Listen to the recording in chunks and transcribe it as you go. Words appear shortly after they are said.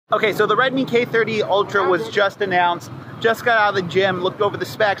Okay, so the Redmi K30 Ultra was just announced. Just got out of the gym, looked over the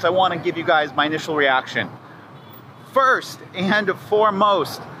specs. I want to give you guys my initial reaction. First and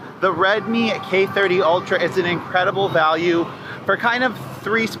foremost, the Redmi K30 Ultra is an incredible value for kind of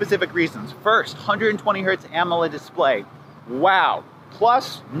three specific reasons. First, 120 Hz AMOLED display. Wow.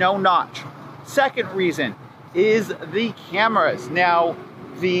 Plus, no notch. Second reason is the cameras. Now,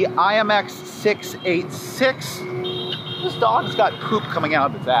 the IMX686, this dog's got poop coming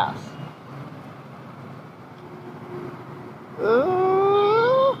out of its ass.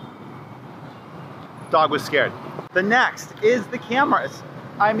 Dog was scared. The next is the cameras.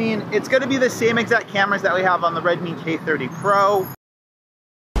 I mean, it's going to be the same exact cameras that we have on the Redmi K30 Pro.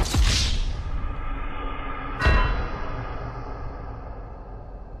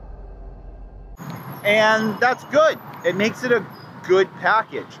 And that's good. It makes it a good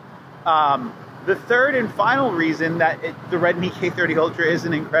package. The third and final reason that the Redmi K30 Ultra is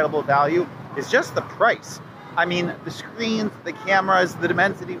an incredible value is just the price. I mean, the screens, the cameras, the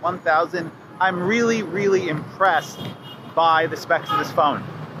Dimensity 1000. I'm really, really impressed by the specs of this phone.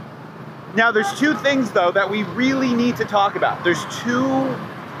 Now, there's two things though that we really need to talk about. There's two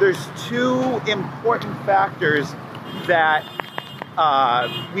important factors that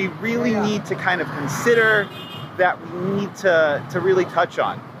we really need to kind of consider, that we need to really touch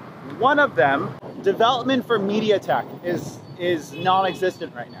on. One of them, development for MediaTek is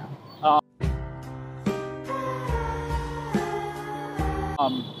non-existent right now.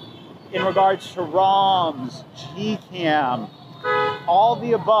 In regards to ROMs, Gcam, all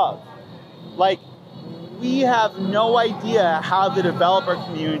the above. Like, we have no idea how the developer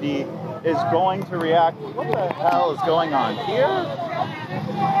community is going to react. What the hell is going on here?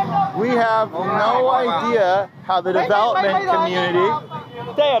 We have no idea how the development community,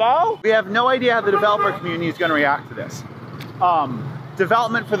 we have no idea how the developer community is going to react to this.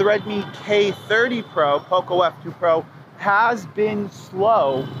 Development for the Redmi K30 Pro, Poco F2 Pro, has been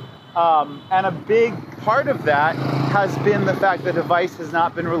slow. And a big part of that has been the fact the device has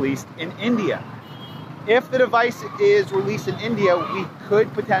not been released in India. If the device is released in India, we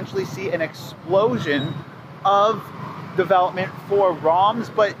could potentially see an explosion of development for ROMs,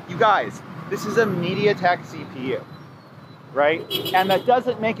 but you guys, this is a MediaTek CPU, right? And that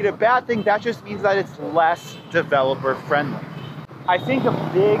doesn't make it a bad thing, that just means that it's less developer friendly. I think a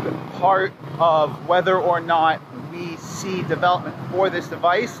big part of whether or not we see development for this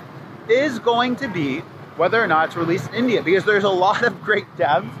device is going to be whether or not it's released in India, because there's a lot of great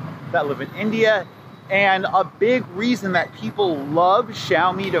devs that live in India, and a big reason that people love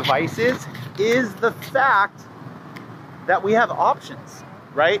Xiaomi devices is the fact that we have options,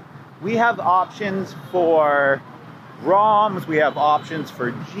 right? We have options for ROMs, we have options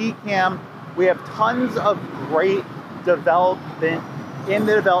for Gcam, we have tons of great development in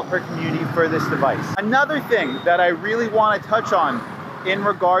the developer community for this device. Another thing that I really want to touch on in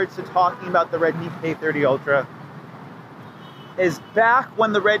regards to talking about the Redmi K30 Ultra is back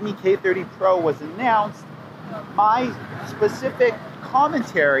when the Redmi K30 Pro was announced, my specific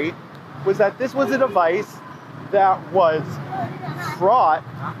commentary was that this was a device that was fraught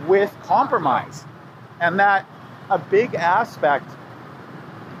with compromise, and that a big aspect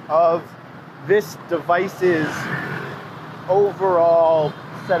of this device's overall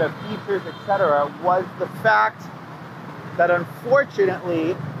set of features, etc., was the fact that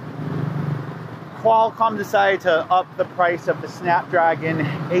unfortunately Qualcomm decided to up the price of the Snapdragon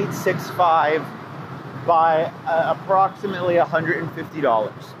 865 by approximately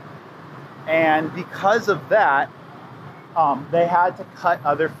 $150. And because of that, they had to cut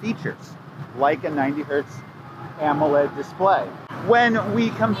other features, like a 90 Hz AMOLED display. When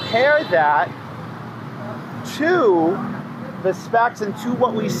we compare that to the specs and to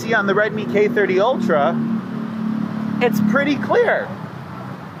what we see on the Redmi K30 Ultra, it's pretty clear.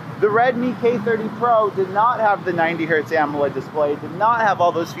 The Redmi K30 Pro did not have the 90 Hz AMOLED display, did not have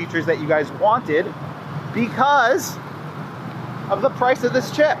all those features that you guys wanted because of the price of this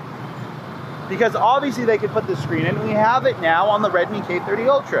chip. Because obviously they could put the screen in, and we have it now on the Redmi K30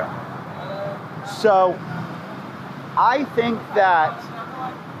 Ultra. So I think that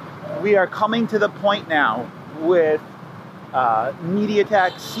we are coming to the point now with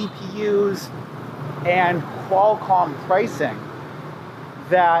MediaTek CPUs and Qualcomm pricing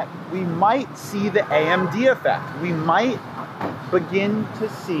that we might see the AMD effect. We might begin to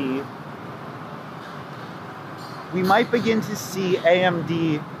see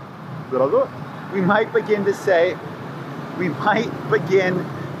AMD, we might begin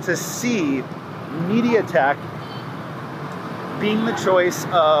to see MediaTek being the choice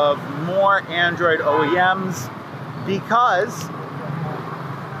of more Android OEMs, because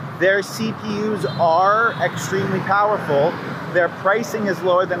Their CPUs are extremely powerful. Their pricing is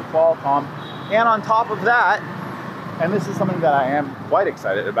lower than Qualcomm. And on top of that, and this is something that I am quite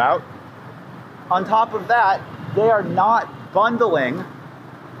excited about, on top of that, they are not bundling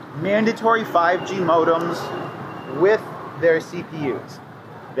mandatory 5G modems with their CPUs.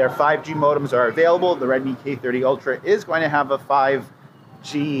 Their 5G modems are available. The Redmi K30 Ultra is going to have a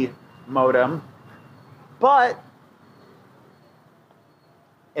 5G modem, but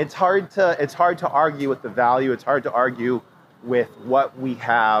it's hard to argue with the value. It's hard to argue with what we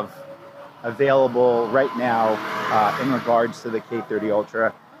have available right now in regards to the K30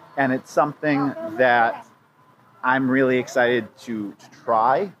 Ultra, and it's something that I'm really excited to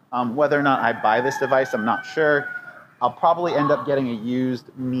try. Whether or not I buy this device, I'm not sure. I'll probably end up getting a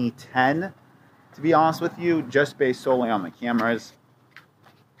used Mi 10, to be honest with you, just based solely on the cameras.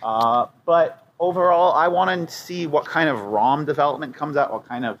 But overall, I want to see what kind of ROM development comes out, what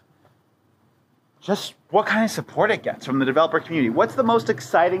kind of support it gets from the developer community. What's the most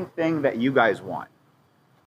exciting thing that you guys want?